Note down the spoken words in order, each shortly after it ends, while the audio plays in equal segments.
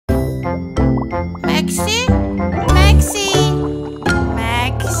Maxi, Maxi,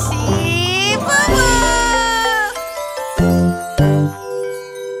 MaxiBoBoo!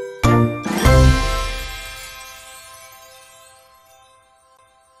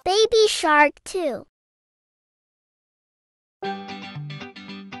 Baby Shark 2.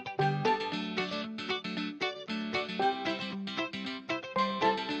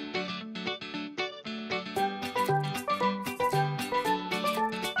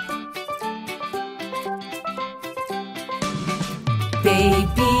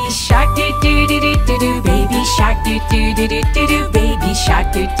 Baby shark do do do do do do, baby shark do do do do do do, baby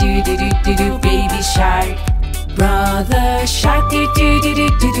shark do do do do do do, baby shark. Brother shark do do do do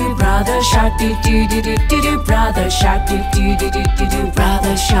do do, brother shark do do do do do do, brother shark do do do do do do,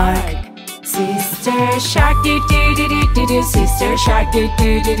 brother shark. Sister shark do do do do do do, sister shark do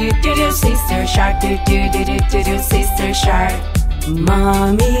do do do do do, sister shark do do do do do do, sister shark.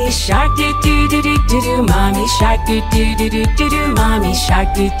 Mommy shark do do do do do do, mommy shark do do do do do do, mommy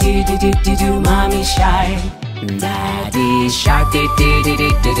shark do do do do do do, mommy shark. Daddy shark do do do do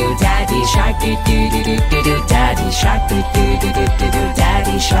do do, daddy shark do do do do do do, daddy shark do do do do do do,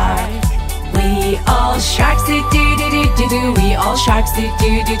 daddy shark. We all sharks do do do do do do, we all sharks do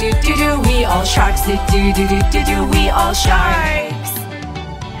do do do do do, we all sharks do do do do do do, we all sharks.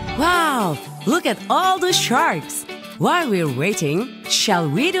 Wow! Look at all the sharks! While we're waiting, shall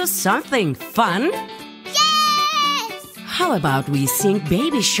we do something fun? Yes! How about we sing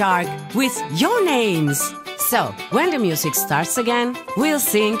Baby Shark with your names? So, when the music starts again, we'll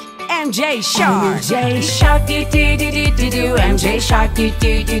sing MJ Shark. MJ Shark do do do do do do, MJ Shark do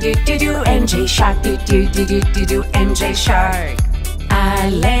do do do do do, MJ Shark do do do do do do, MJ Shark.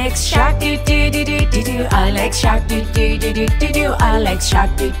 Alex Shark do do do do do do, Alex Shark do do do do do do, Alex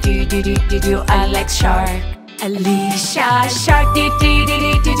Shark do do do do do do, Alex Shark. Alicia Shark do do do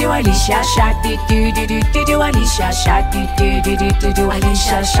do do do, Alicia Shark do do do do do do, Alicia Shark do do do do do do,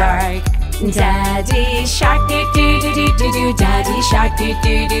 Alicia Shark. Daddy Shark do do do do do do, Daddy Shark do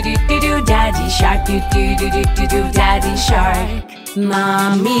do do do do do, Daddy Shark do do do do do do, Daddy Shark.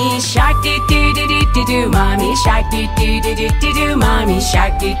 Mommy Shark do do do do do do, Mommy Shark do do do do do do, Mommy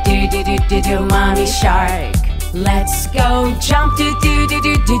Shark do do do do do do, Mommy Shark. Let's go jump do do do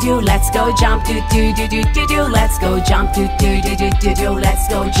do do do, let's go jump do do do do do do, let's go jump do do do do do do, let's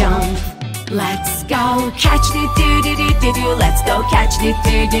go jump. Let's go catch do do do do do do, let's go catch do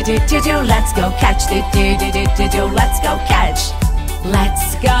do do do do do, let's go catch do do do do do do, let's go catch.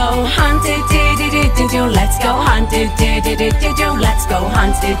 Let's go hunt do do do do do do, let's go hunt do do do do do do, let's go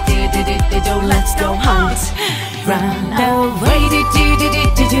hunt do do do do do do, let's go hunt. Run away do do do do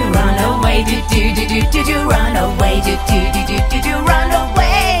do do, run away do do do do do do, run away do do do do do do, run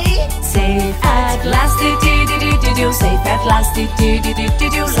away. Safe at last do do do do do do, safe at last do do do do do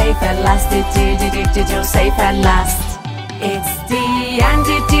do, safe at last do do do do do do, safe at last. It's the end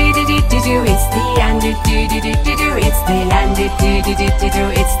do do do do do do, it's the end do do do do do do, it's the end do do do do do do,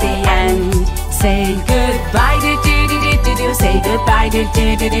 it's the end. Say goodbye do do do do do do, say goodbye do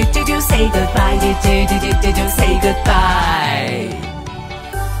do do do do do, say goodbye do do do do do do, say goodbye.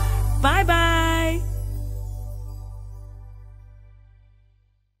 Bye bye!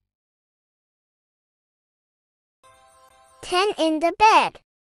 10 in the bed.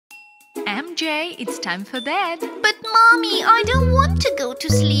 MJ, it's time for bed. But Mommy, I don't want to go to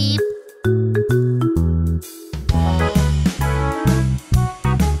sleep.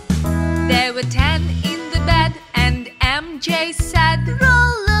 There were 10 in the bed and MJ said,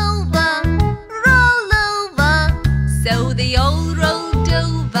 Roll over, roll over. so they all rolled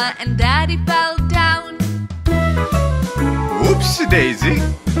over and Daddy fell down. Oopsie daisy.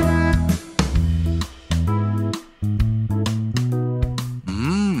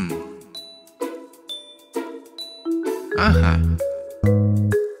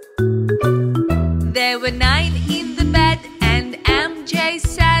 There were 9 in the bed and MJ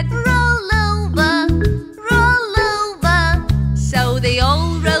said, Roll over, roll over. so they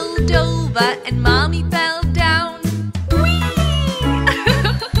all rolled over and Mommy fell down.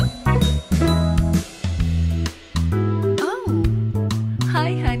 Oh,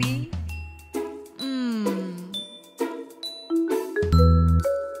 hi honey.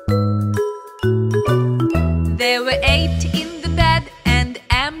 There were 8 in the bed and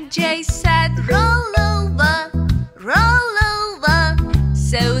MJ said, Roll over, roll over.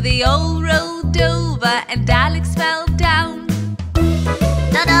 so they all rolled over and Alex fell down.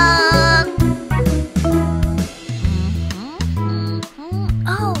 Ta-da!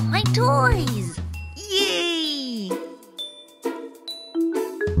 Oh, my toys! Yay!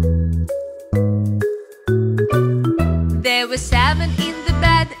 There were 7 in the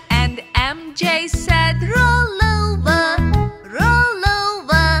bed and MJ said,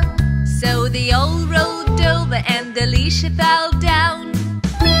 she fell down.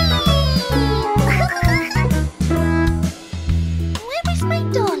 Where is my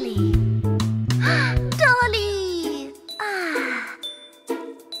dolly? Dolly!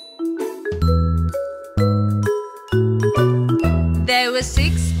 There were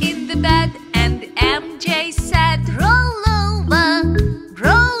 6 in the bed, and MJ said, Roll over,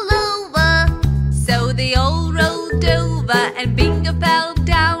 roll over. so they all rolled over and Bingo fell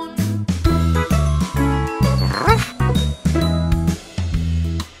down.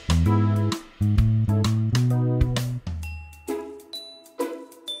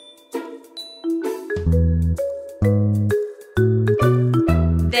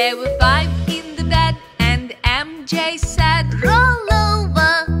 There were 5 in the bed, and MJ said, Roll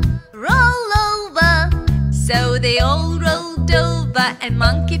over, roll over. so they all rolled over and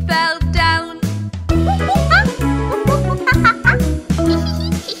Monkey fell down.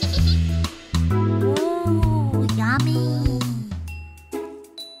 Ooh, yummy.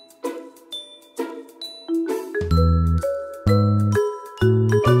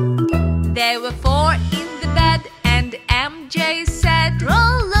 There were 4 in the bed, and MJ said,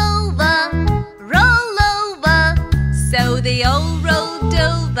 Roll over, roll over. so they all rolled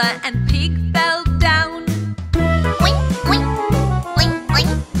over and Pig fell down. Oink, oink, oink,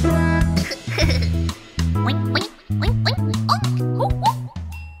 oink. Oink, oink, oink, oink. Oink,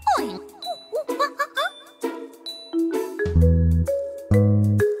 oink, oink.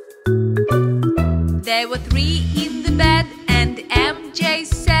 There were 3 in the bed, and MJ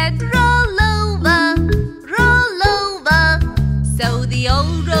said, Roll over, roll over. so they all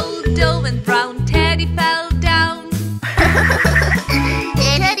rolled over and Brown Teddy fell down.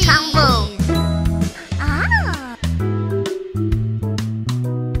 Teddy. Tumble. Ah.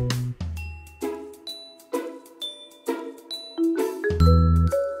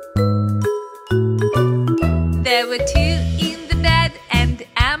 There were 2 in the bed, and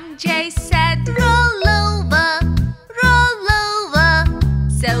MJ said, Roll over, roll over.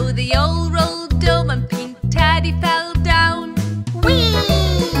 so they all rolled over and Pink Teddy fell down. Whee!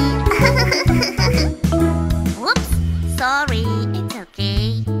 Whoops, sorry, it's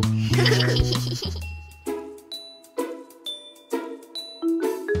okay.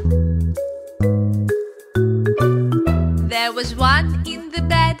 There was 1 in the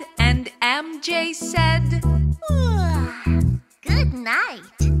bed, and MJ said, Good night.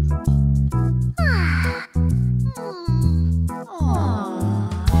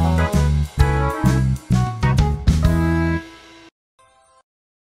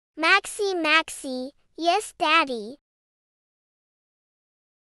 Maxi, Maxi, yes, Daddy.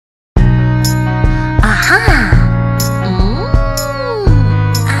 Aha!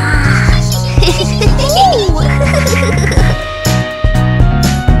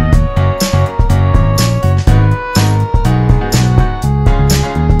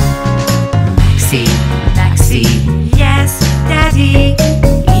 Maxi, Maxi, yes, Daddy.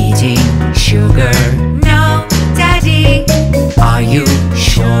 Eating sugar, no, Daddy. Are you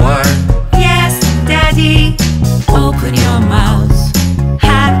sure? Yes, Daddy. Open your mouth.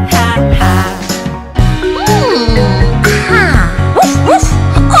 Ha, ha, ha.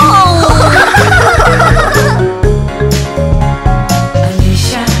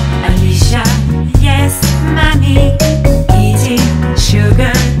 Alicia, Alicia, yes, Mommy. Eating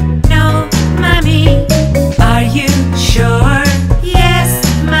sugar, no, Mommy. Are you sure? Yes,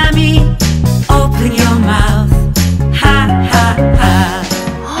 Mommy. Open your mouth. Ha, ha, ha.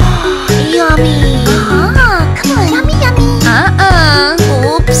 Yummy. Come on, yummy, yummy.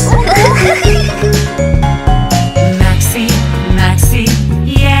 Oops. Maxi, Maxi,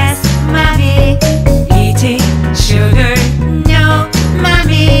 yes, Mommy. Eating sugar, no,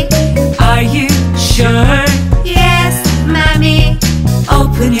 Mommy. Are you sure? Yes, Mommy.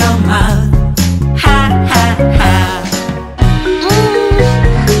 Open your mouth. Ha, ha, ha.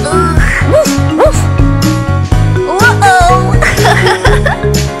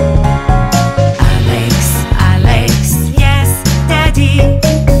 Alex, Alex, yes, Daddy.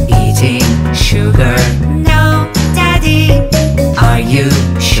 Eating sugar, no, Daddy. Are you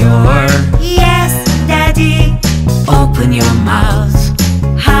sure? Yes, Daddy. Open your mouth.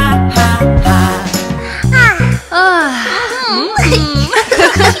 Ha, ha, ha.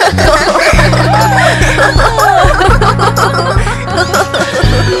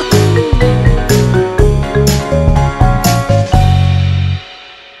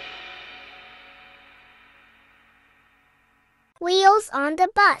 Wheels on the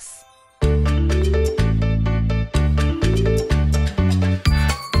bus.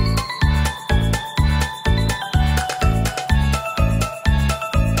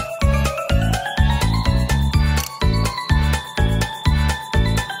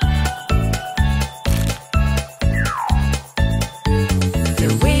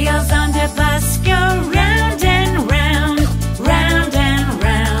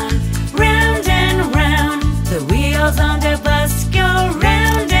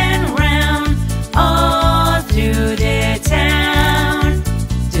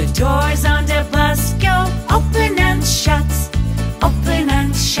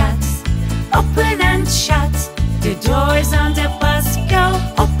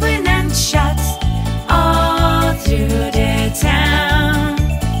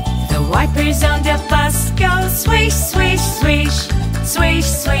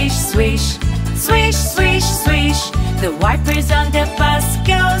 swish, swish, swish, swish. The wipers on the bus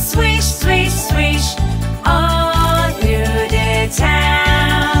go swish, swish, swish, all through the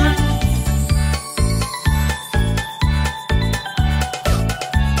town.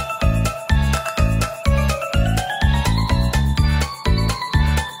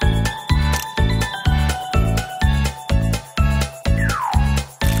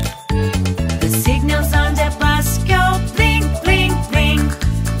 The signals on the bus go blink, blink, blink,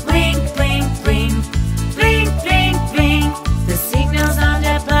 blink, blink, blink, blink, blink, blink. The signals on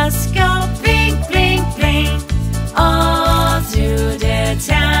the bus go blink, blink, blink, all through the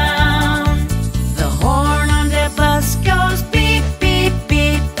town. The horn on the bus goes beep, beep,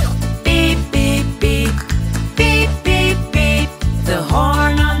 beep, beep, beep, beep, beep, beep, beep. The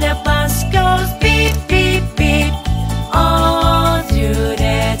horn on the bus goes beep, beep, beep, all through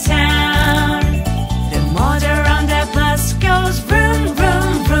the town. The motor on the bus goes vroom,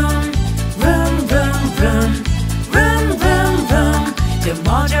 vroom, vroom, vroom, vroom, vroom, vroom, vroom, vroom. The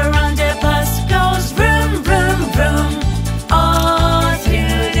motor on the bus goes vroom, vroom, vroom, all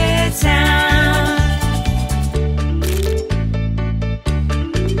through the town.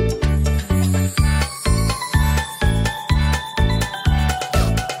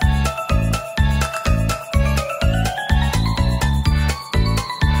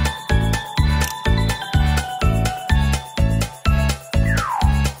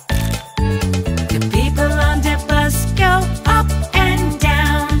 The people on the bus go up and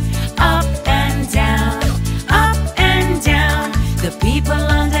down, up and down, up and down. The people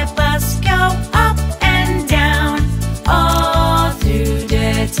on the bus go up and down, all through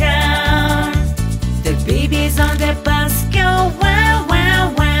the town. The babies on the bus go wah,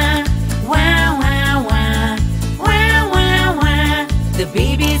 wah, wah, wah, wah, wah, wah, wah, wah. The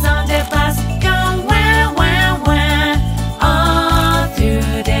babies on the bus go wah, wah, wah, all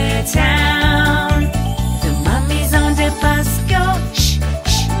through the town. The mummies on the bus go shh,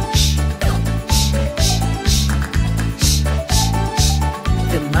 shh, shh, shh, shh, shh, shh.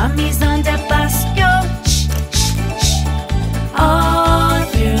 The mummies on the bus go shh, shh, shh, all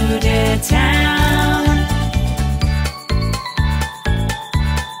through the town.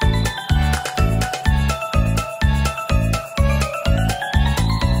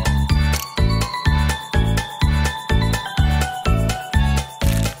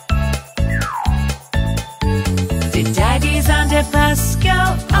 The daddies on the bus go,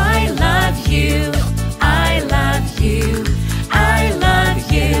 I love you, I love you, I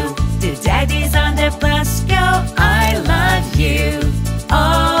love you. The daddies on the bus go, I love you,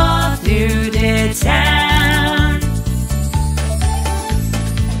 all through the town.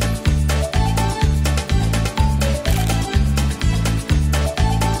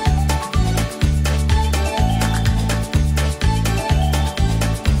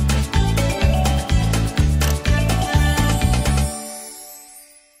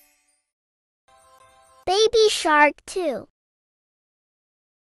 Baby Shark 2.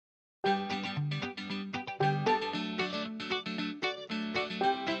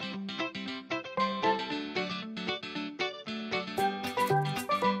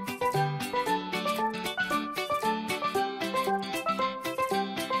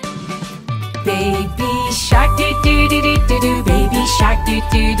 Baby shark do do do do do do, baby shark do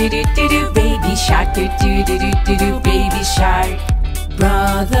do do do do do, baby shark do do do do do do, baby shark.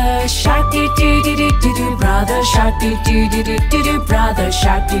 Brother shark do do do do do do, brother shark do do do do do do, brother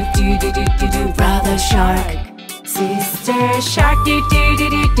shark do do do do do do, brother shark. Sister shark do do do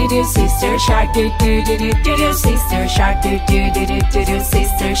do do do, sister shark do do do do do do, sister shark do do do do do do,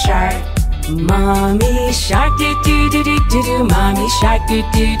 sister shark. Mommy shark do do do do do do, mommy shark do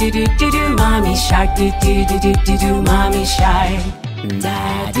do do do do do, mommy shark do do do do do do, mommy shark.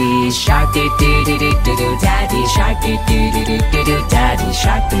 Daddy shark do do do do do do, daddy shark do do do do do do, daddy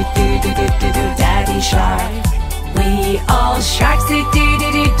shark do do do do do do, daddy shark. We all sharks do do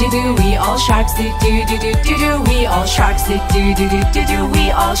do do do do, we all sharks do do do do do do, we all sharks do do do do do do,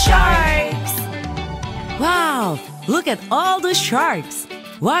 we all sharks. Wow, look at all the sharks.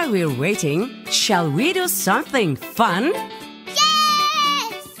 While we're waiting, shall we do something fun?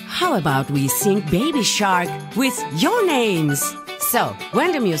 Yes! How about we sing Baby Shark with your names? So,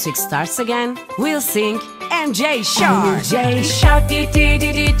 when the music starts again, we'll sing MJ Shark. MJ Shark do do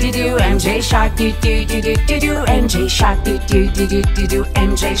do do do do, MJ Shark do do do do do do, MJ Shark do do do do do do,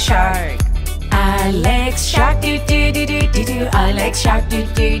 MJ Shark. Alex Shark do do do do do do, Alex Shark do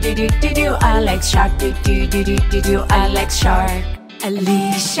do do do do do, Alex Shark do do do do do do, Alex Shark.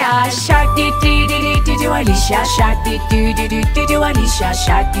 Alicia Shark do do do do do do, Alicia Shark do do do do do do, Alicia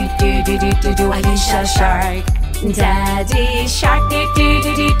Shark do do do do do do, Alicia Shark. Daddy shark do do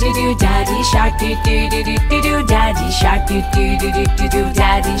do do do do. Daddy shark do do do do do do. Daddy shark do do do do do do.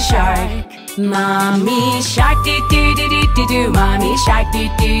 Daddy shark. Mommy shark do do do do do do. Mommy shark do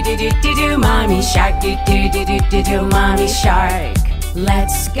do do do do do. Mommy shark do do do do do do. Mommy shark.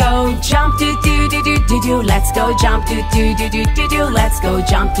 Let's go jump do do do do do do. Let's go jump do do do do do do. Let's go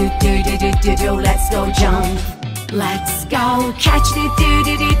jump do do do do do do. Let's go jump. Let's go catch do do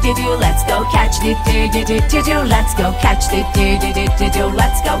do do do do. Let's go catch do do do do do do. Let's go catch do do do do do do.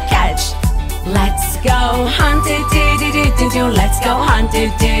 Let's go catch. Let's go hunt do do do do do do. Let's go hunt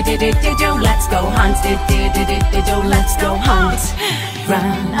do do do do do do. Let's go hunt do do do do do do. Let's go hunt.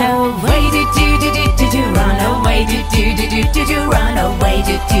 Run away do do do do do do. Run away do do do do do do. Run away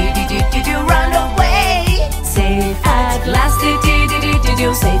do do do do do do. Run away. Safe at last do do do do do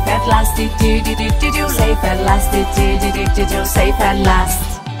do. Safe at last do do do do do do. Safe at last do do do do do do. Safe at last.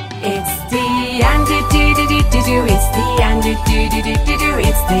 It's the end do do do do do do. It's the end do do do do do do.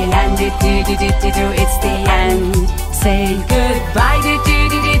 It's the end do do do do do do. It's the end. Say goodbye do do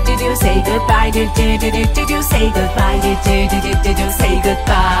do do do do. Say goodbye do do do do do do. Say goodbye do do do do do do. Say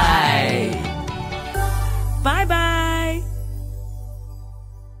goodbye. Bye bye.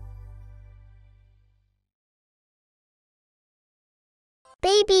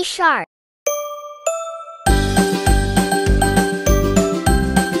 Baby shark.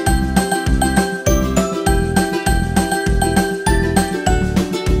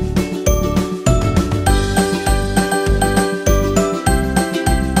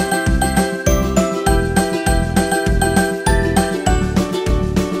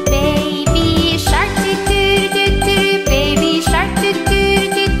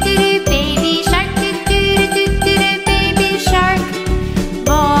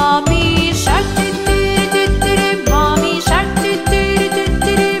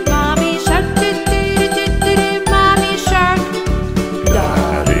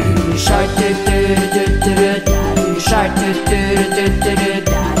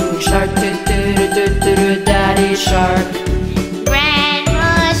 Daddy shark.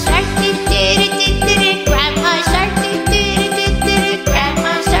 Grandma shark, do do do do do. Grandma shark, do do do do do.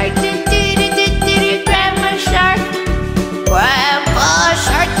 Grandma shark, do do do do do. Grandma shark. Grandpa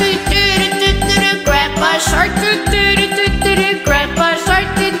shark, do do do do do. Grandpa shark, do do do do do. Grandpa shark,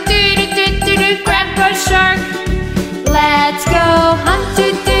 do do do do do. Grandpa shark. Let's go hunt do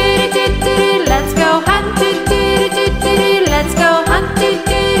do do do do. Let's go hunt do do do do do. Let's go hunt do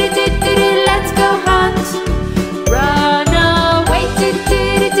do do do do. Let's go hunt. Run away do do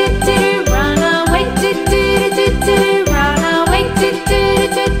do do do. Run away do do do do do. Run away do do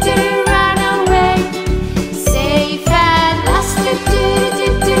do do do. Run away. Safe at last do do do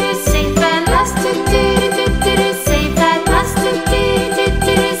do. Safe at last do do do do. Safe at last do do do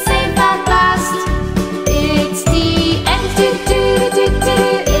do. Safe at last. It's the end do do do do.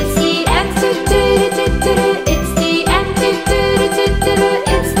 It's the end do do do do. It's the end do do do do.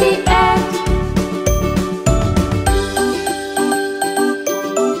 It's the end.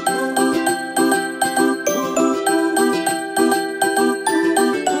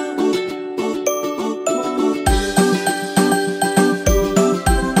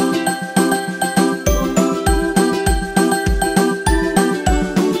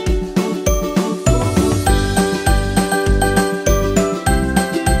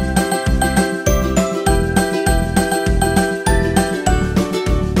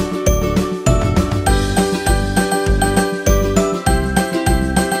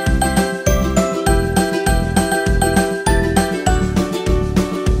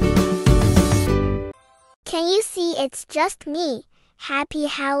 Can you see it's just me? Happy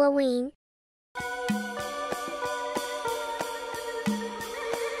Halloween.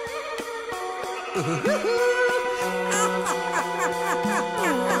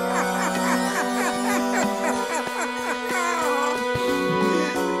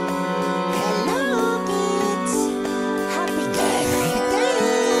 Hello, kids. Happy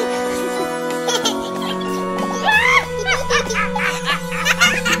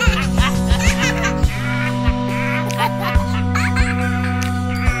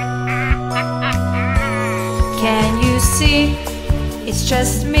Can you see? It's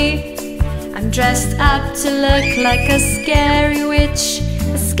just me. I'm dressed up to look like a scary witch.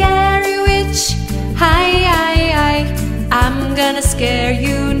 A scary witch. Hi, hi, hi. I'm gonna scare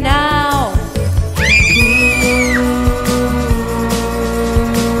you now.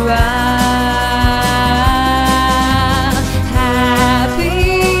 Ooh, ah. Happy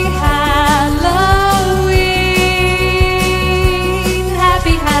Halloween.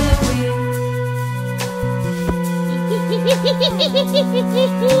 Happy Halloween.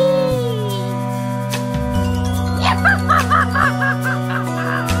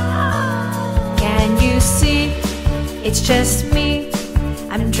 it's just me.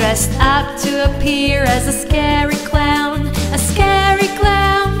 I'm dressed up to appear as a scary clown, a scary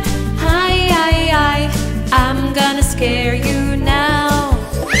clown. Hi, hi, hi, I'm gonna scare you now.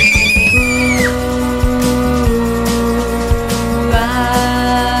 Ooh,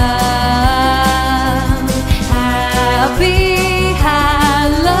 happy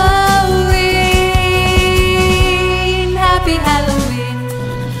Halloween, happy Halloween.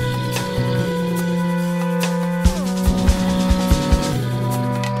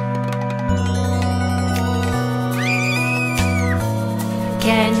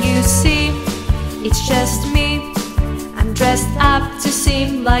 Can you see? It's just me. I'm dressed up to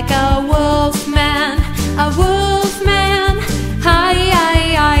seem like a wolf man, a wolf man. Hi,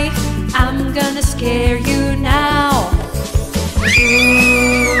 hi, hi, I'm gonna scare you now. Ooh,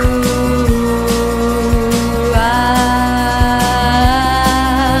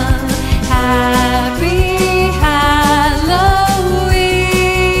 happy Halloween,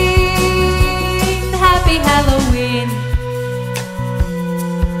 happy Halloween.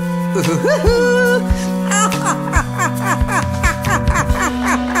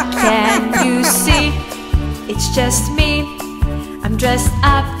 Can you see? It's just me. I'm dressed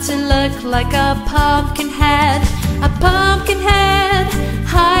up to look like a pumpkin head, a pumpkin head.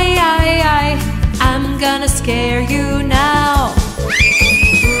 Hi, hi, hi, I'm gonna scare you now.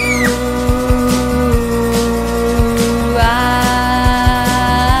 Ooh,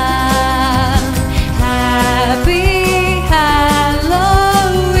 happy Halloween,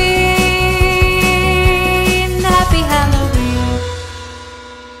 happy Halloween.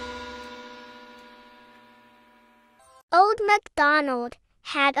 Old MacDonald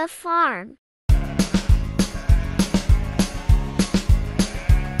had a farm.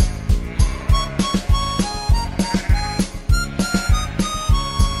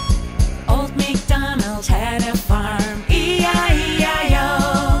 Old MacDonald had a farm, E-I-E-I-O.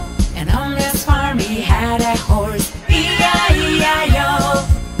 And on this farm he had a horse, E-I-E-I-O.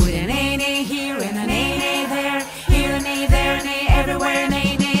 With an A-nay here and an A-nay there, here an A, there an A, everywhere an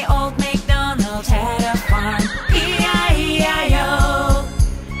A-nay. Old MacDonald had a farm, E-I-E-I-O.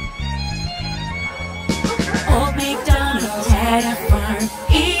 Old MacDonald had a farm,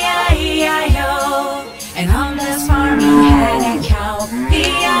 E-I-E-I-O. And on this farm he had a cow,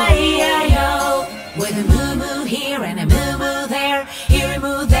 E-I-E-I-O. With a moo-moo here and a moo-moo there, here a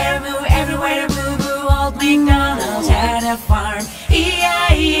moo, there a moo, everywhere a moo-moo. Old MacDonald had a farm,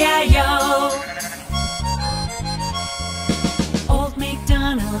 E-I-E-I-O. Old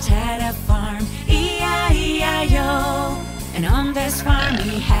MacDonald had a farm, E-I-E-I-O. And on this farm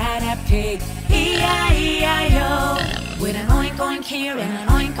he had a pig, E-I-E-I-O. With an oink oink here and an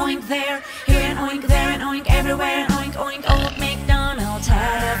oink oink there, here an oink, there an oink, everywhere an oink oink. Old MacDonald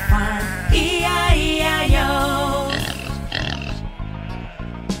had a farm, E-I-E-I-O.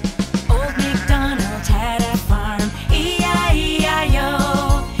 Old MacDonald had a farm, E-I-E-I-O.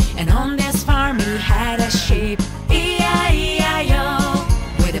 And on this farm he had a sheep, E-I-E-I-O.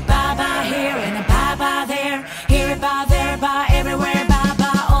 With a ba-ba here and a ba-ba there, here a ba, there a ba, everywhere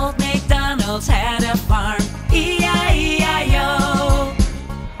ba-ba. Old MacDonald had a farm, E-I-E-I-O.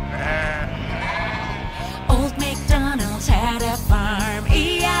 Old MacDonald had a farm,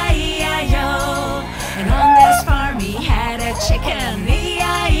 E-I-E-I-O. And on this farm he had a chicken,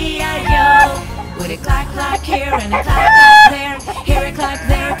 E-I-E-I-O. With a clack clack here and a clack clack there, here a clack,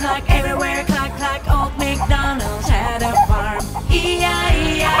 there a clack, everywhere a clack clack. Old MacDonald had a farm,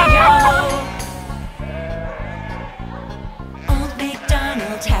 E-I-E-I-O. Old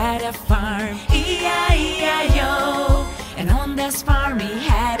MacDonald had a farm, E-I-E-I-O. And on this farm he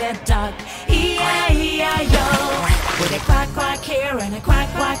had a duck, E-I-E-I-O. With a quack quack here and a quack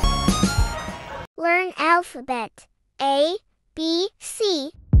quack. Learn alphabet. A, B,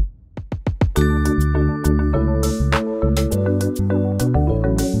 C.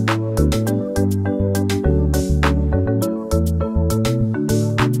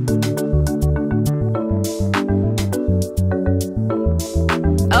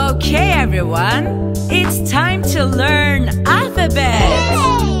 Okay, everyone, it's time to learn alphabet.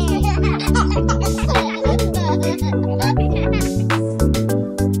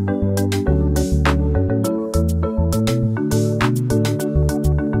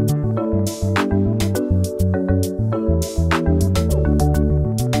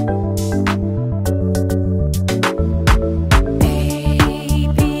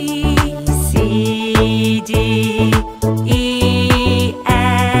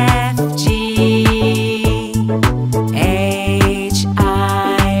 H, I,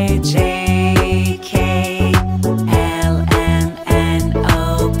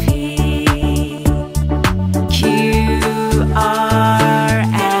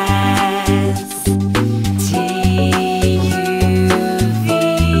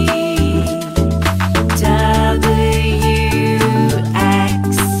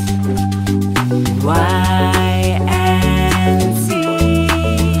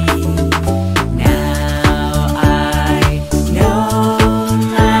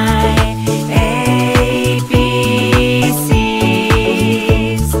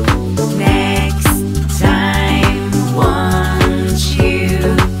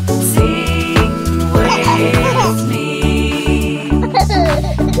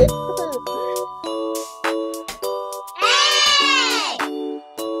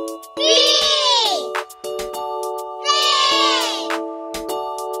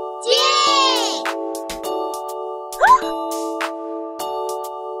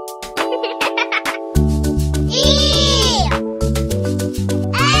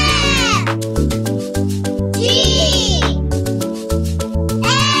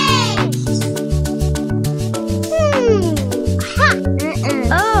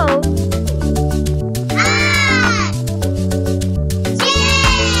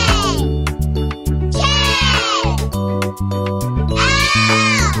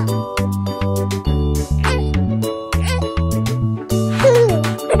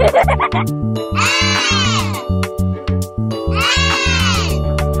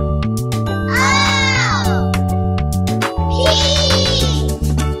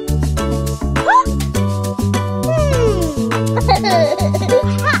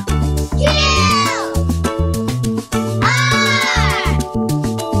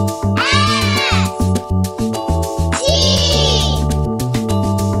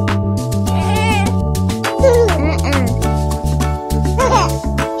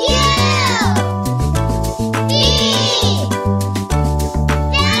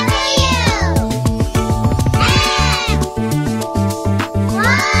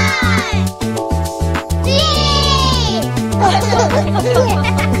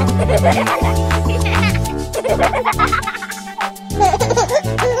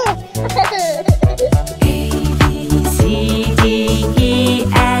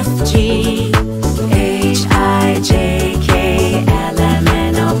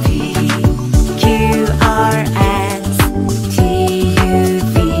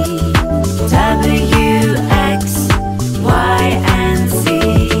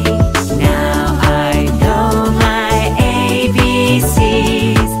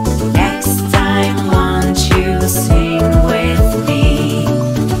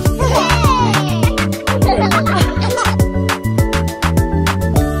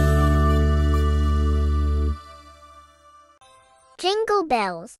 Jingle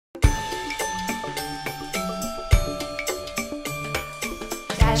bells.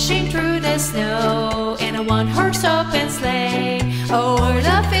 Dashing through the snow in a one-horse open sleigh. O'er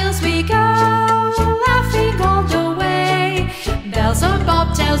the fields we go, laughing all the way. Bells on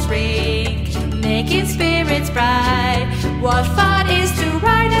bobtails ring, making spirits bright. What fun is to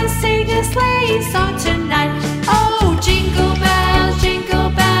ride and sing a sleigh song tonight. Oh, jingle bells, jingle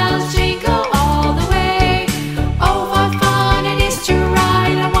all the way. Oh, what fun it is to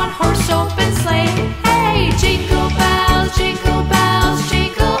ride a one-horse open sleigh. Hey, jingle bells, jingle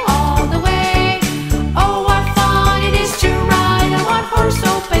all the way. Oh, what fun it is to ride a one-horse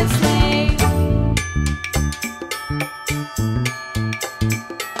open sleigh.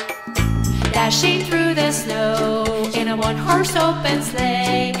 Dashing through the snow in a one-horse open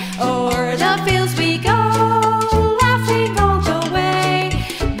sleigh. O'er the fields we go, laughing all the way.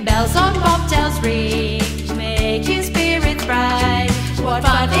 Bells on bobtails ring, making spirits bright. What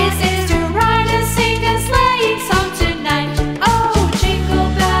fun is it to ride and sing a sleighing song tonight. Oh, jingle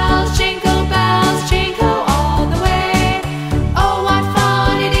bells, jingle all the way. Oh, what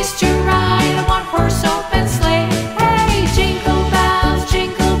fun it is to ride a one-horse open sleigh. Hey, jingle bells,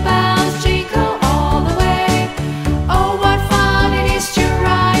 jingle all the way. Oh, what fun it is to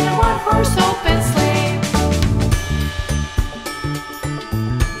ride a one-horse open sleigh.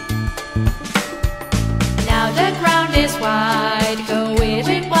 Now the ground is wide, go with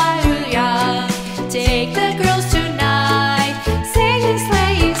it while you're young. Take the girls tonight, sing a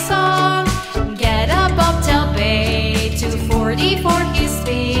sleighing song. Get a bobtail bay, 240 for his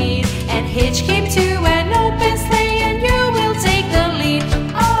speed, and hitch him to an open sleigh, and you will take the lead.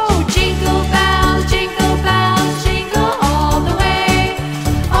 Oh, jingle bells, jingle all the way.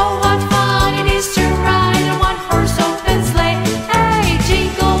 Oh, what fun it is to ride a one-horse open sleigh. Hey,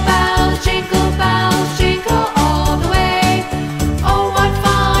 jingle bells, jingle all the way. Oh, what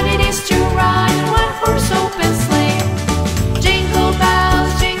fun it is to ride a one-horse open sleigh. Jingle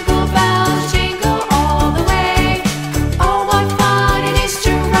bells, jingle all the way. Oh, what fun it is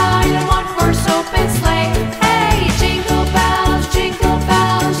to ride a one-horse open sleigh. Hey, jingle bells,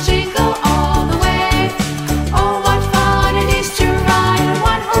 jingle all the way. Oh, what fun it is to ride a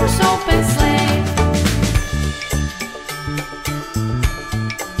one-horse open sleigh.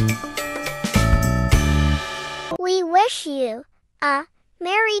 We wish you a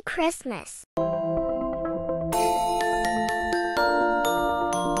Merry Christmas.